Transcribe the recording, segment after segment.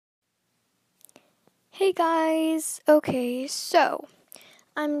Hey guys, okay, so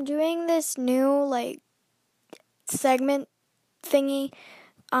I'm doing this new segment thingy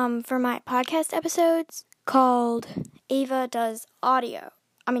for my podcast episodes called Ava Does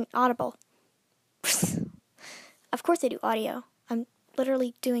Audible. Of course I do audio. I'm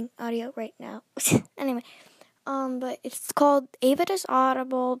literally doing audio right now. Anyway, but it's called Ava Does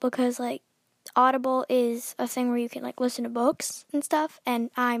Audible because Audible is a thing where you can listen to books and stuff,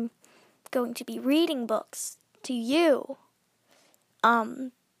 and I'm going to be reading books to you. Yeah,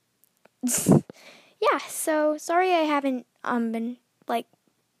 so sorry I haven't been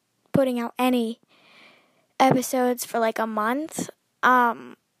putting out any episodes for a month.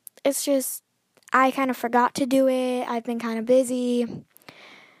 It's just I kind of forgot to do it. I've been kind of busy.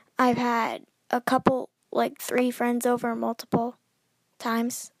 I've had a couple 3 friends over multiple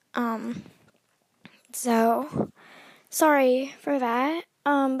times. So sorry for that.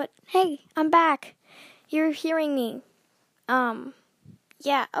 But hey, I'm back. You're hearing me.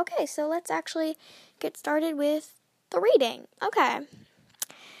 Yeah, okay, so let's actually get started with the reading. Okay.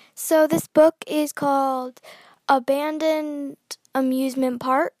 So this book is called Abandoned Amusement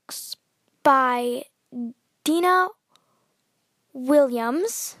Parks by Dina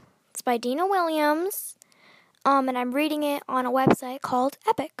Williams. It's by Dina Williams. And I'm reading it on a website called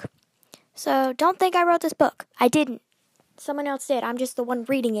Epic. So don't think I wrote this book. I didn't. Someone else did. I'm just the one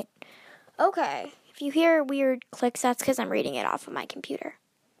reading it. Okay. If you hear weird clicks, that's because I'm reading it off of my computer.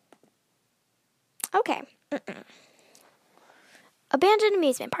 Okay. Abandoned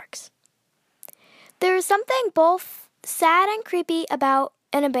amusement parks. There is something both sad and creepy about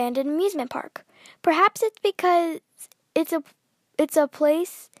an abandoned amusement park. Perhaps it's because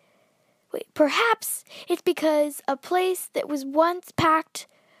Perhaps it's because a place that was once packed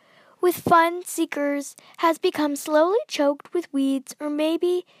with fun seekers has become slowly choked with weeds, or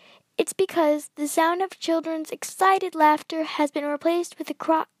maybe it's because the sound of children's excited laughter has been replaced with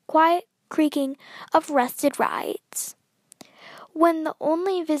the quiet creaking of rusted rides, when the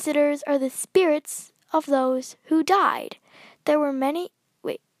only visitors are the spirits of those who died.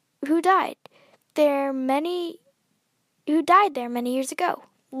 Who died there many years ago.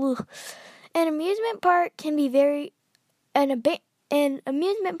 Ugh. An amusement park can be a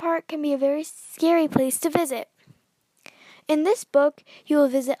very scary place to visit. In this book, you will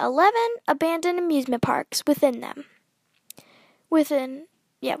visit 11 abandoned amusement parks within them.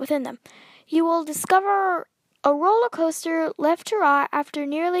 You will discover a roller coaster left to rot after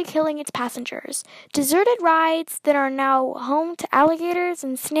nearly killing its passengers, deserted rides that are now home to alligators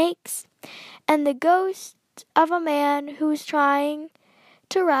and snakes, and the ghost of a man who was trying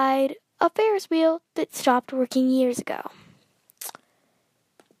to ride a Ferris wheel that stopped working years ago.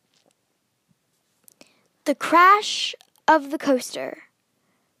 The Crash of the Coaster.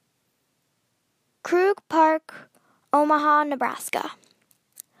 Krug Park, Omaha, Nebraska.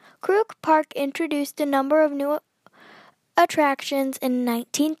 Krug Park introduced a number of new attractions in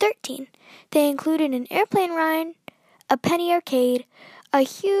 1913. They included an airplane ride, a penny arcade, a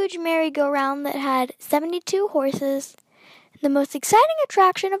huge merry-go-round that had 72 horses. The most exciting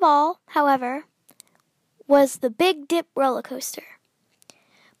attraction of all, however, was the Big Dip roller coaster.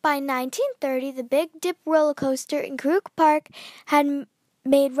 By 1930, the Big Dip roller coaster in Krug Park had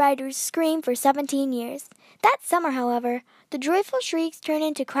made riders scream for 17 years. That summer, however, the joyful shrieks turned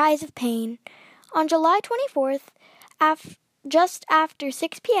into cries of pain. On July 24th, just after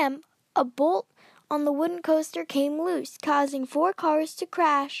 6 p.m., a bolt on the wooden coaster came loose, causing 4 cars to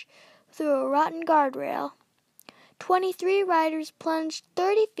crash through a rotten guardrail. 23 riders plunged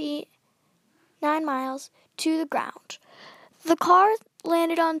 30 feet, 9 miles, to the ground. The cars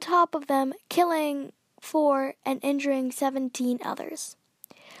landed on top of them, killing 4 and injuring 17 others.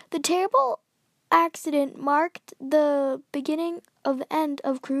 The terrible accident marked the beginning of the end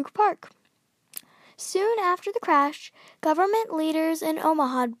of Krug Park. Soon after the crash, government leaders in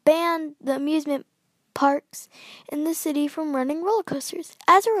Omaha banned the amusement parks in the city from running roller coasters.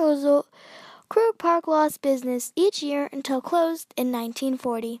 As a result, Krug Park lost business each year until closed in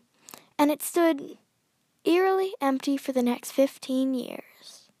 1940, and it stood eerily empty for the next 15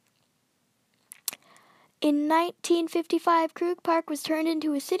 years. In 1955, Krug Park was turned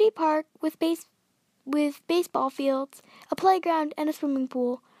into a city park with baseball fields, a playground, and a swimming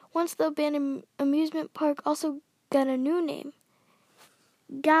pool. Once the abandoned amusement park also got a new name,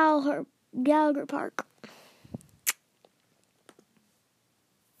 Gallagher Park.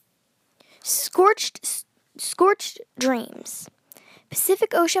 Scorched Dreams.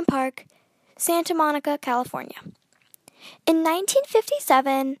 Pacific Ocean Park, Santa Monica, California. In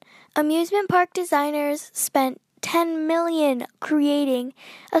 1957, amusement park designers spent $10 million, creating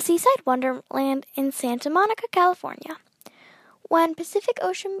a seaside wonderland in Santa Monica, California. When Pacific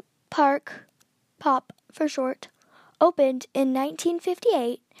Ocean Park, POP for short, opened in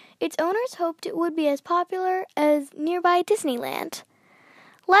 1958, its owners hoped it would be as popular as nearby Disneyland.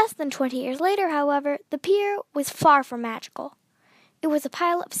 Less than 20 years later, however, the pier was far from magical. It was a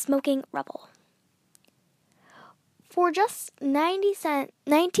pile of smoking rubble. For just 90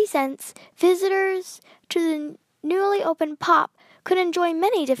 cents, visitors to the newly opened POP could enjoy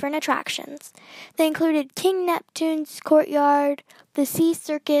many different attractions. They included King Neptune's courtyard, the Sea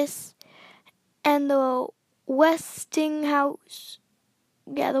Circus, and the Westinghouse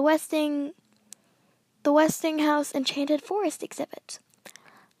Enchanted Forest exhibit.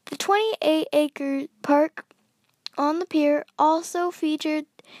 The 28-acre park on the pier also featured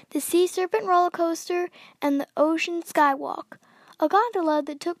the Sea Serpent roller coaster and the Ocean Skywalk, a gondola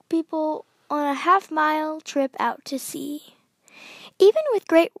that took people on a half-mile trip out to sea. Even with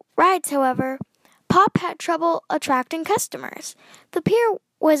great rides, however, POP had trouble attracting customers. The pier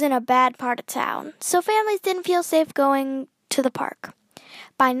was in a bad part of town, so families didn't feel safe going to the park.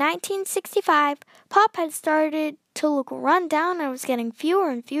 By 1965, POP had started to look run down and was getting fewer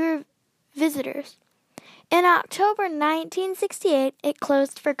and fewer visitors. In October 1968, it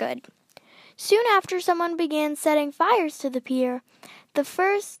closed for good. Soon after, someone began setting fires to the pier. The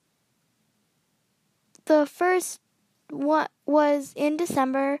first was in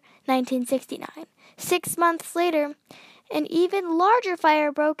December 1969. 6 months later, an even larger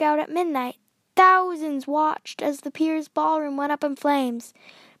fire broke out at midnight. Thousands watched as the pier's ballroom went up in flames.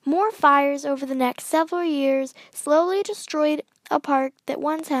 More fires over the next several years slowly destroyed a park that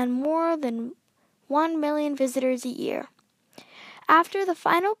once had more than 1 million visitors a year. After the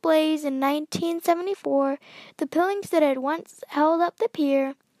final blaze in 1974, the pillars that had once held up the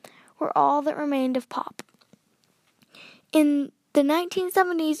pier were all that remained of POP. In the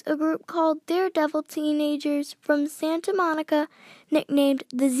 1970s, a group called Daredevil teenagers from Santa Monica, nicknamed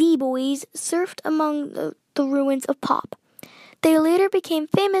the Z-Boys, surfed among the ruins of POP. They later became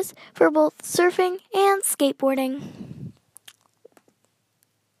famous for both surfing and skateboarding.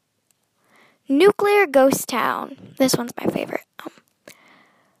 Nuclear Ghost Town. This one's my favorite.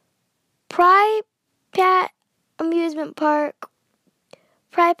 Pripyat Amusement Park,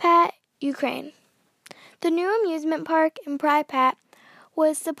 Pripyat, Ukraine. The new amusement park in Pripyat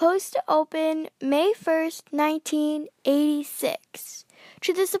was supposed to open May 1st, 1986.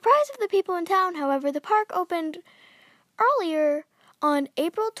 To the surprise of the people in town, however, the park opened earlier on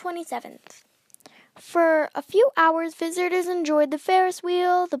April 27th. For a few hours, visitors enjoyed the Ferris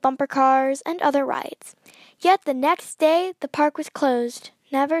wheel, the bumper cars, and other rides. Yet the next day, the park was closed,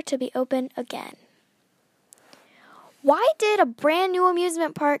 never to be opened again. Why did a brand new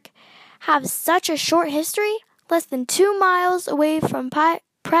amusement park have such a short history? Less than 2 miles away from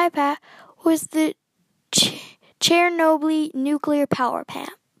Pripyat was the Chernobyl nuclear power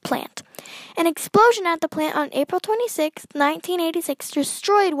plant. An explosion at the plant on April 26, 1986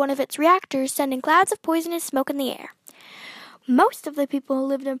 destroyed one of its reactors, sending clouds of poisonous smoke in the air. Most of the people who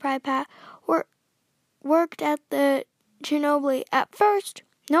lived in Pripyat worked at the Chernobyl. At first,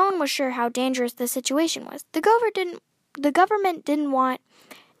 no one was sure how dangerous the situation was. The government didn't want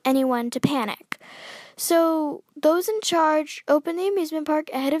anyone to panic. So those in charge opened the amusement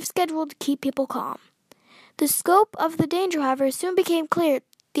park ahead of schedule to keep people calm. The scope of the danger, however, soon became clear.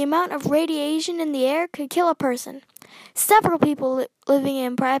 The amount of radiation in the air could kill a person. Several people living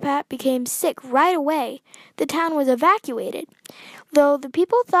in Pripyat became sick right away. The town was evacuated. Though the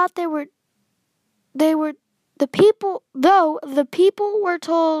people were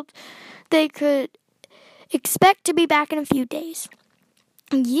told they could expect to be back in a few days.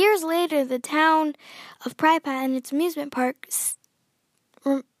 Years later, the town of Pripyat and its amusement parks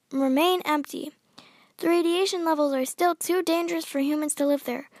remain empty. The radiation levels are still too dangerous for humans to live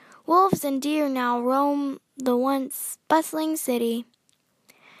there. Wolves and deer now roam the once bustling city,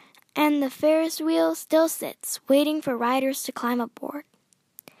 and the Ferris wheel still sits, waiting for riders to climb aboard.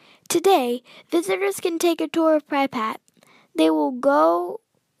 Today, visitors can take a tour of Pripyat. They will go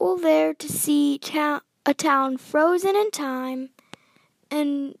there to see a town frozen in time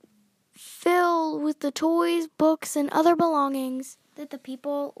and filled with the toys, books, and other belongings that the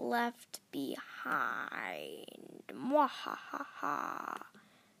people left behind. Mwahaha.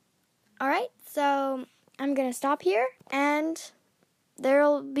 Alright, so I'm going to stop here, and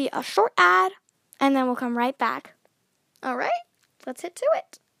there'll be a short ad, and then we'll come right back. Alright, let's hit to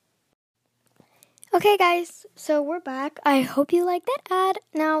it. Okay, guys, so we're back. I hope you liked that ad.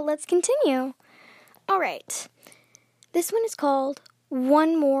 Now, let's continue. Alright, this one is called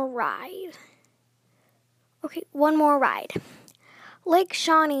One More Ride. Okay, one more ride. Lake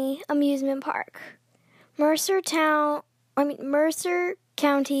Shawnee Amusement Park, Mercer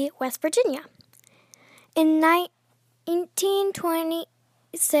County, West Virginia. In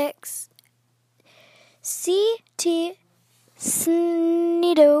 1926, C.T.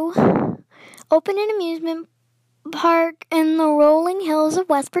 Snido opened an amusement park in the rolling hills of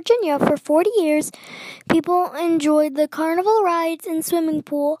West Virginia. For 40 years, people enjoyed the carnival rides and swimming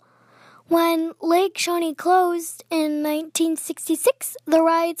pool. When Lake Shawnee closed in 1966, the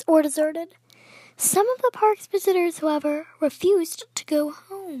rides were deserted. Some of the park's visitors, however, refused to go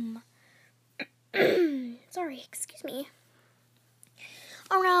home. Sorry, excuse me.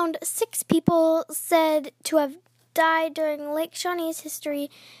 Around 6 people said to have died during Lake Shawnee's history,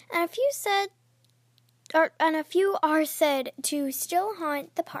 and a few are said to still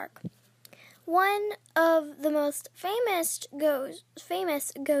haunt the park. One of the most famous ghost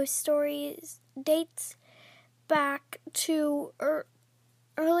stories dates back to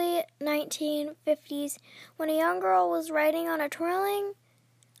early 1950s when a young girl was riding on a twirling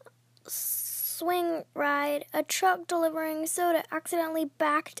swing ride. A truck delivering soda accidentally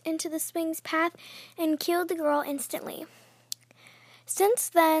backed into the swing's path and killed the girl instantly. Since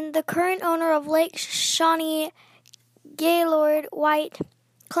then, the current owner of Lake Shawnee, Gaylord White,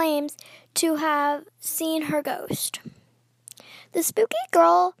 claims to have seen her ghost. The spooky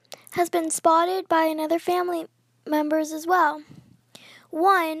girl has been spotted by another family members as well.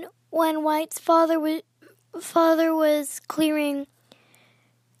 One, when White's father was clearing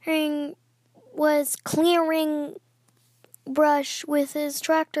brush with his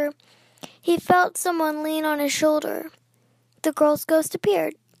tractor, he felt someone lean on his shoulder. The girl's ghost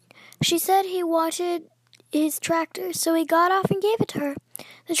appeared. She said he wanted his tractor, so he got off and gave it to her.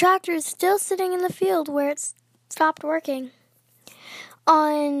 The tractor is still sitting in the field where it stopped working.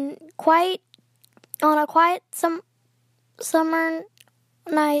 On a quiet summer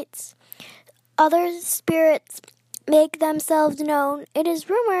nights, other spirits make themselves known. It is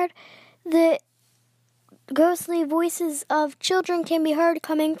rumored that ghostly voices of children can be heard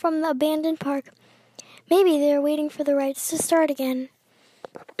coming from the abandoned park. Maybe they are waiting for the rides to start again.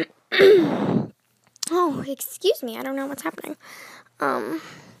 Oh, excuse me, I don't know what's happening.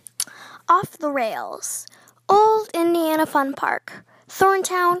 Off the Rails. Old Indiana Fun Park,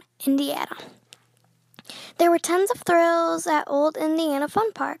 Thorntown, Indiana. There were tons of thrills at Old Indiana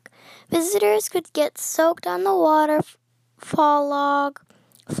Fun Park. Visitors could get soaked on the waterfall log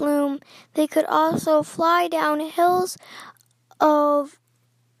flume. They could also fly down hills of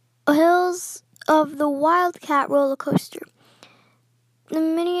the Wildcat roller coaster. The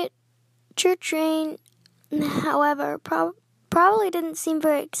miniature train, however, probably didn't seem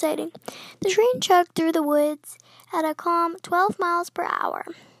very exciting. The train chugged through the woods at a calm 12 miles per hour.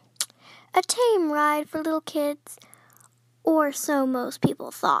 A tame ride for little kids, or so most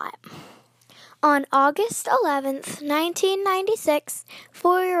people thought. On August 11th, 1996,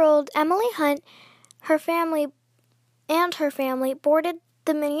 4-year-old Emily Hunt, her family boarded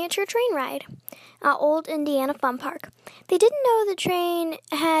the miniature train ride at Old Indiana Fun Park. They didn't know the train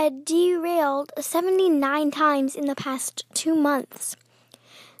had derailed 79 times in the past 2 months.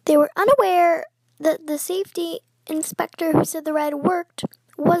 They were unaware that the safety inspector who said the ride worked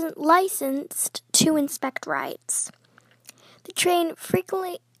wasn't licensed to inspect rides. The train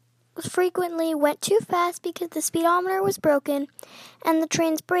frequently went too fast because the speedometer was broken and the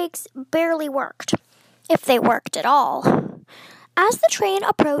train's brakes barely worked, if they worked at all. As the train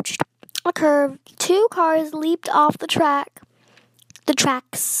approached a curve, 2 cars leaped off the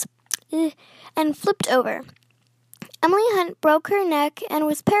tracks, and flipped over. Emily Hunt broke her neck and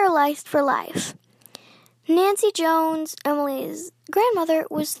was paralyzed for life. Nancy Jones, Emily's grandmother,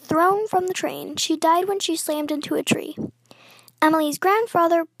 was thrown from the train. She died when she slammed into a tree. Emily's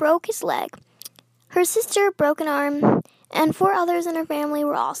grandfather broke his leg. Her sister broke an arm, and 4 others in her family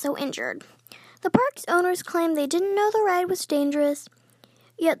were also injured. The park's owners claimed they didn't know the ride was dangerous,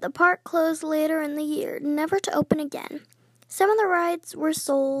 yet the park closed later in the year, never to open again. Some of the rides were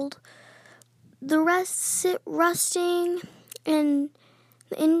sold, the rest sit rusting in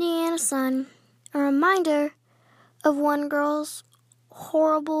the Indiana sun, a reminder of one girl's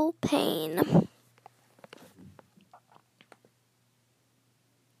horrible pain.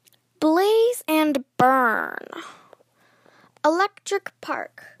 Blaze and burn. Electric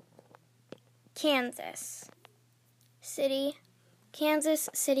Park, Kansas City,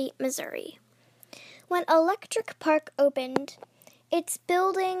 Missouri. When Electric Park opened, its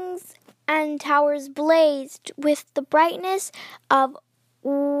buildings and towers blazed with the brightness of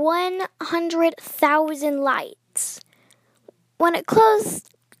 100,000 lights. When it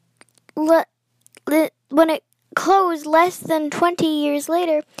closed when it closed less than 20 years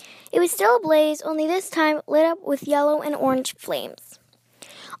later, it was still ablaze, only this time lit up with yellow and orange flames.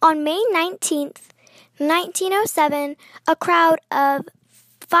 On May 19th, 1907, a crowd of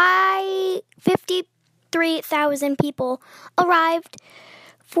 53,000 people arrived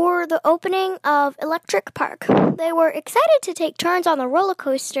for the opening of Electric Park. They were excited to take turns on the roller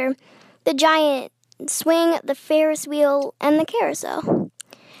coaster, the giant swing, the Ferris wheel, and the carousel.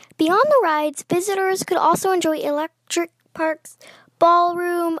 Beyond the rides, visitors could also enjoy Electric Park's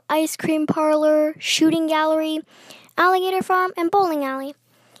ballroom, ice cream parlor, shooting gallery, alligator farm, and bowling alley.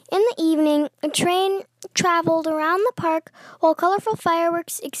 In the evening, a train traveled around the park while colorful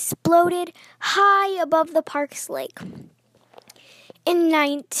fireworks exploded high above the park's lake. In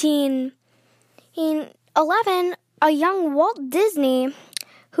 1911, a young Walt Disney,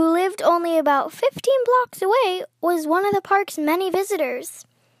 who lived only about 15 blocks away, was one of the park's many visitors.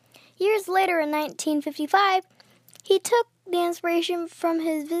 Years later, in 1955, he took the inspiration from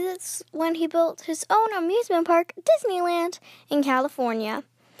his visits when he built his own amusement park, Disneyland, in California.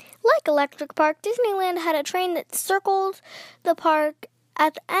 Like Electric Park, Disneyland had a train that circled the park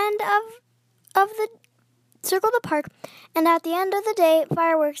at the end of the day,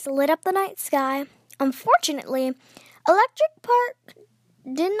 fireworks lit up the night sky. Unfortunately, Electric Park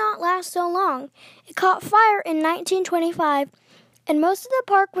did not last so long. It caught fire in 1925, and most of the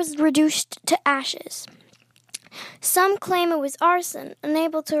park was reduced to ashes. Some claim it was arson.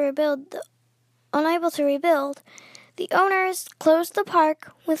 Unable to rebuild, the owners closed the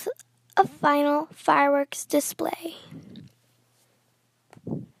park with a final fireworks display.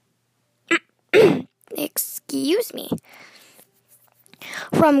 Excuse me.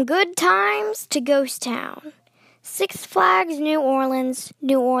 From good times to ghost town. Six Flags, New Orleans,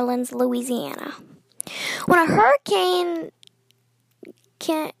 Louisiana. When a hurricane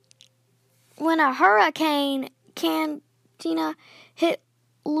Katrina hit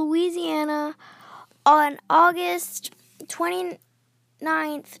Louisiana on August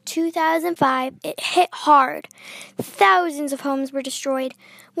 29th, 2005, it hit hard. Thousands of homes were destroyed.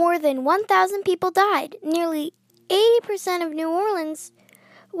 More than 1,000 people died. Nearly 80% of New Orleans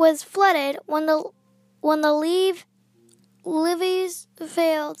was flooded when the levees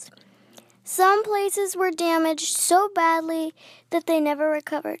failed. Some places were damaged so badly that they never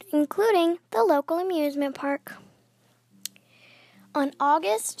recovered, including the local amusement park. On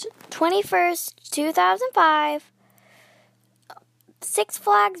August 21st, 2005, Six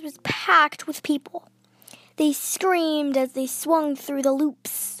Flags was packed with people. They screamed as they swung through the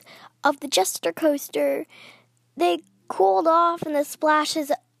loops of the Jester coaster. They cooled off in the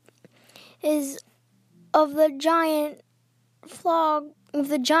splashes of the giant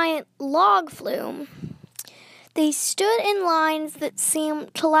log flume. They stood in lines that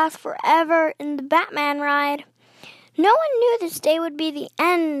seemed to last forever in the Batman ride. No one knew this day would be the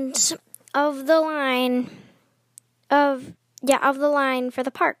end of the line for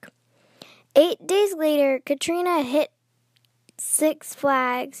the park. 8 days later, Katrina hit Six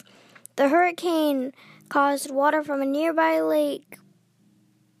Flags. The hurricane caused water from a nearby lake,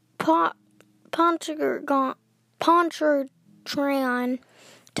 Pontchartrain,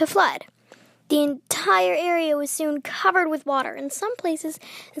 to flood. The entire area was soon covered with water, in some places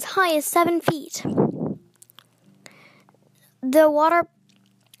as high as 7 feet. The water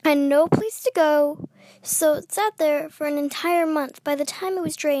had no place to go, so it sat there for an entire month. By the time it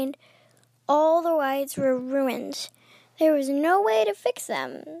was drained, all the rides were ruined. There was no way to fix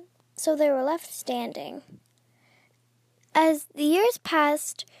them, so they were left standing. As the years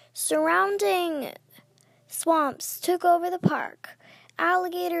passed, surrounding swamps took over the park.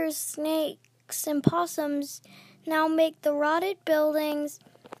 Alligators, snakes, and possums now make the rotted buildings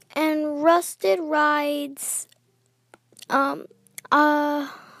and rusted rides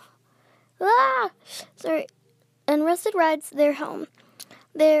their home.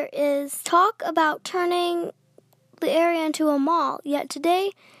 There is talk about turning the area into a mall, yet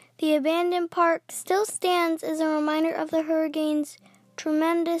today the abandoned park still stands as a reminder of the hurricane's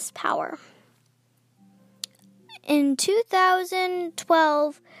tremendous power. In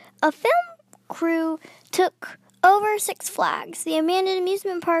 2012, a film crew took over Six Flags. The abandoned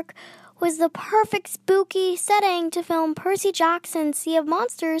amusement park was the perfect spooky setting to film Percy Jackson's Sea of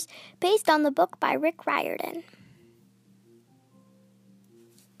Monsters, based on the book by Rick Riordan.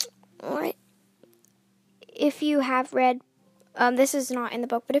 Alright. If you have read, this is not in the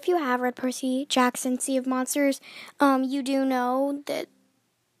book, but if you have read Percy Jackson's Sea of Monsters, you do know that,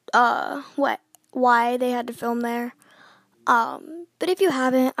 why they had to film there. But if you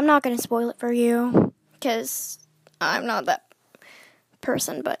haven't, I'm not going to spoil it for you, because I'm not that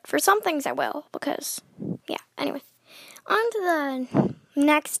person, but for some things I will, because, yeah, anyway. On to the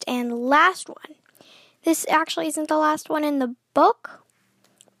next and last one. This actually isn't the last one in the book,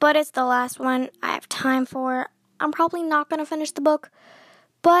 but it's the last one I have time for. I'm probably not going to finish the book,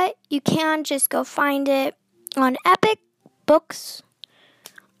 but you can just go find it on Epic Books,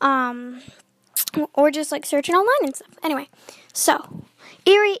 or just like search it online and stuff. Anyway, so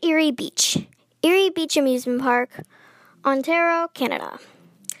Erie Beach Amusement Park, Ontario, Canada.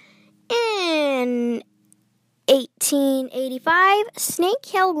 In 1885, Snake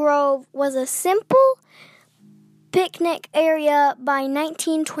Hill Grove was a simple picnic area. By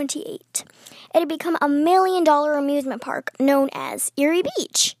 1928. It had become a $1 million amusement park known as Erie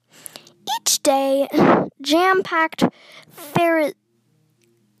Beach. Each day, jam-packed ferries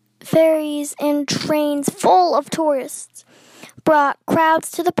and trains full of tourists brought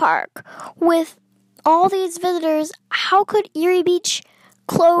crowds to the park. With all these visitors, how could Erie Beach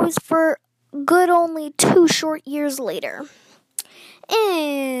close for good only 2 short years later?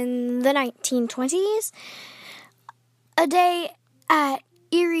 In the 1920s, a day at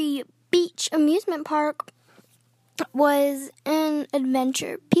Erie Beach Amusement Park was an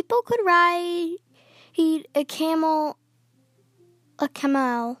adventure. People could ride a camel, I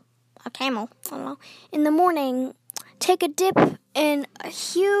don't know, in the morning, take a dip in a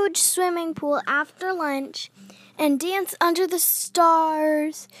huge swimming pool after lunch, and dance under the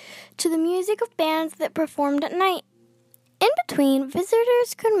stars to the music of bands that performed at night. In between,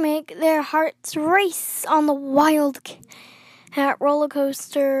 visitors could make their hearts race on the Wildcat roller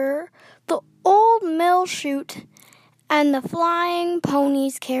coaster, the old mill chute, and the Flying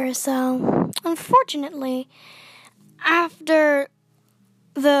Ponies carousel. Unfortunately, after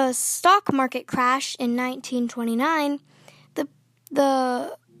the stock market crash in 1929,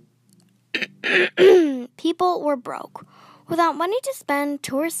 the people were broke. Without money to spend,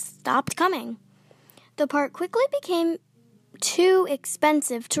 tourists stopped coming. The park quickly became too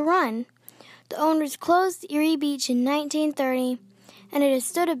expensive to run. The owners closed Erie Beach in 1930, and it has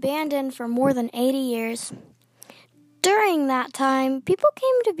stood abandoned for more than 80 years. During that time, people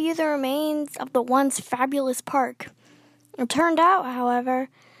came to view the remains of the once fabulous park. It turned out, however,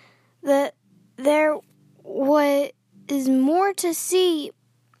 that there was more to see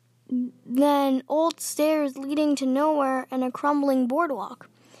than old stairs leading to nowhere and a crumbling boardwalk.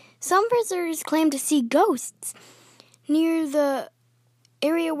 Some visitors claim to see ghosts near the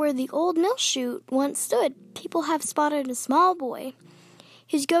area where the old mill chute once stood. People have spotted a small boy.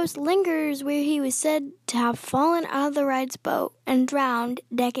 His ghost lingers where he was said to have fallen out of the ride's boat and drowned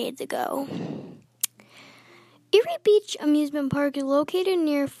decades ago. Erie Beach Amusement Park is located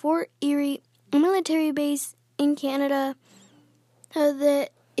near Fort Erie, a military base in Canada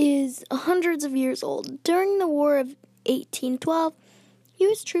that is hundreds of years old. During the War of 1812,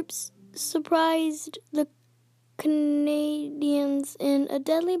 U.S. troops surprised the Canadians in a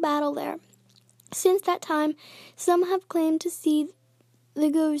deadly battle there. Since that time, some have claimed to see the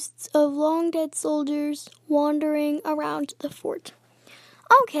ghosts of long-dead soldiers wandering around the fort.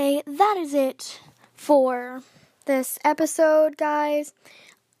 Okay, that is it for this episode, guys.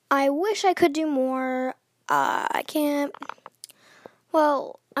 I wish I could do more. I can't.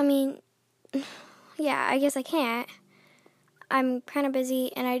 Well, I mean, yeah, I guess I can't. I'm kind of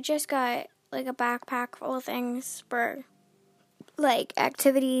busy, and I just got, like, a backpack full of things for, like,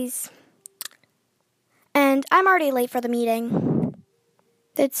 activities. And I'm already late for the meeting.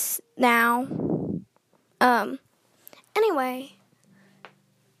 It's now. Anyway,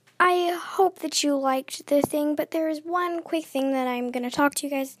 I hope that you liked the thing, but there is one quick thing that I'm going to talk to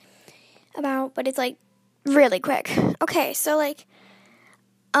you guys about, but it's, like, really quick. Okay, so, like,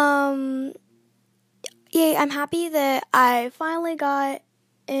 yeah, I'm happy that I finally got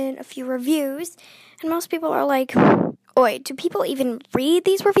in a few reviews, and most people are like, wait, do people even read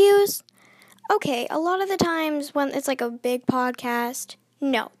these reviews? Okay, a lot of the times when it's, like, a big podcast,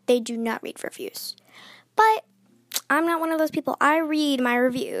 no, they do not read reviews. But I'm not one of those people. I read my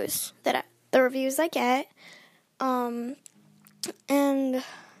reviews, the reviews I get. And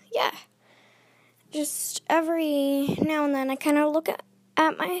yeah, just every now and then I kind of look at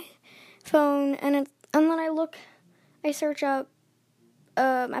my phone, and then I search up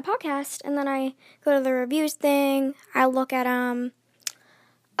my podcast, and then I go to the reviews thing. I look at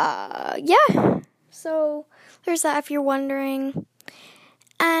yeah. So there's that if you're wondering.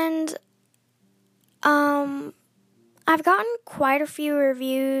 And, I've gotten quite a few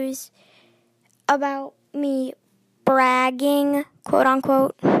reviews about me bragging, quote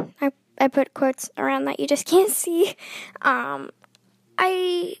unquote. I put quotes around that you just can't see.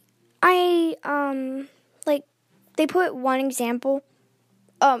 Like, they put one example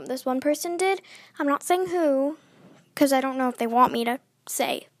this one person did. I'm not saying who, because I don't know if they want me to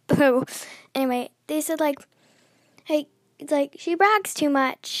say who. Anyway, they said, like, hey, it's like, she brags too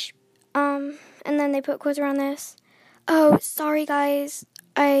much. And then they put quotes around this. Oh, sorry, guys.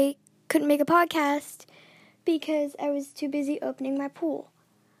 I couldn't make a podcast because I was too busy opening my pool.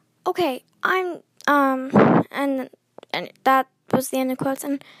 Okay, and that was the end of quotes.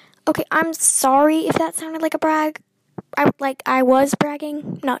 And, okay, I'm sorry if that sounded like a brag. I was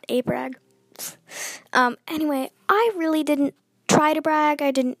bragging, not a brag. Anyway, I really didn't try to brag.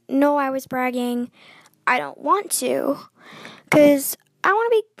 I didn't know I was bragging. I don't want to, because I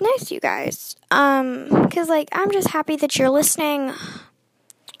want to be nice to you guys. Because, like, I'm just happy that you're listening.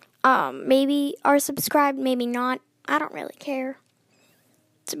 Maybe are subscribed, maybe not. I don't really care.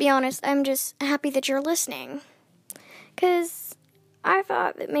 To be honest, I'm just happy that you're listening. Because I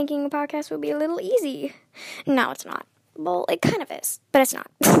thought that making a podcast would be a little easy. No, it's not. Well, it kind of is, but it's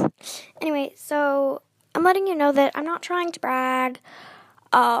not. Anyway, so I'm letting you know that I'm not trying to brag.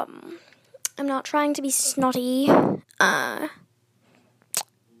 I'm not trying to be snotty.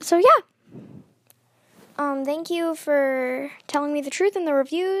 So yeah. Thank you for telling me the truth in the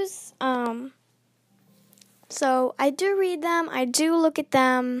reviews. So I do read them, I do look at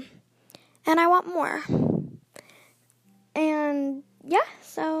them, and I want more. And yeah,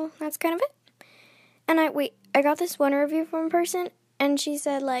 so that's kind of it. And I got this one review from a person, and she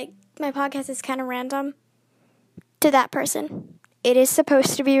said, like, my podcast is kind of random. To that person, it is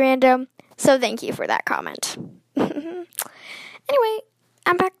supposed to be random, so thank you for that comment. Anyway,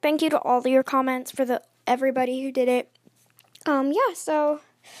 I'm back. Thank you to all of your comments, for everybody who did it. Yeah, so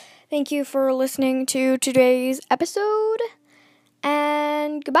thank you for listening to today's episode,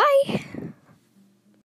 and goodbye.